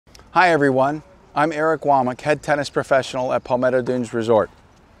Hi everyone, I'm Eric Womack, head tennis professional at Palmetto Dunes Resort.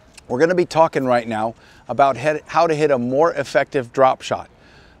 We're going to be talking right now about how to hit a more effective drop shot.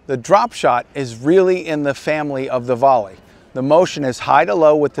 The drop shot is really in the family of the volley. The motion is high to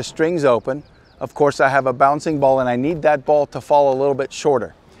low with the strings open. Of course, I have a bouncing ball and I need that ball to fall a little bit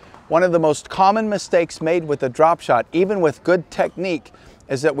shorter. One of the most common mistakes made with the drop shot, even with good technique,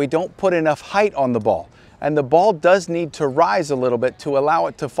 is that we don't put enough height on the ball. And the ball does need to rise a little bit to allow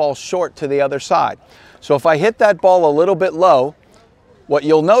it to fall short to the other side. So if I hit that ball a little bit low, what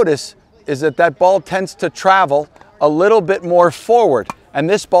you'll notice is that that ball tends to travel a little bit more forward. And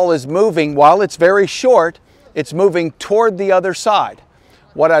this ball is moving, while it's very short, it's moving toward the other side.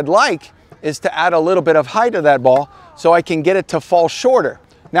 What I'd like is to add a little bit of height to that ball so I can get it to fall shorter.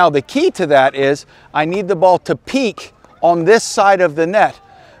 Now the key to that is I need the ball to peak on this side of the net.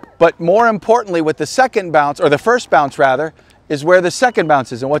 But more importantly, with the second bounce, or the first bounce rather, is where the second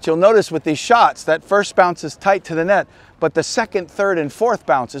bounce is. And what you'll notice with these shots, that first bounce is tight to the net, but the second, third, and fourth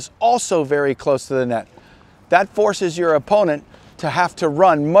bounce is also very close to the net. That forces your opponent to have to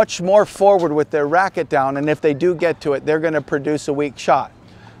run much more forward with their racket down, and if they do get to it, they're going to produce a weak shot.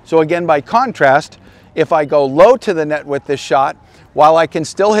 So again, by contrast, if I go low to the net with this shot, while I can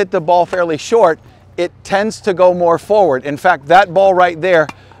still hit the ball fairly short, it tends to go more forward. In fact, that ball right there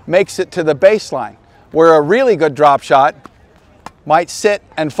makes it to the baseline, where a really good drop shot might sit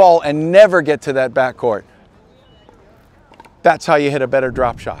and fall and never get to that backcourt. That's how you hit a better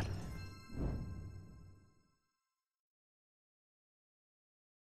drop shot.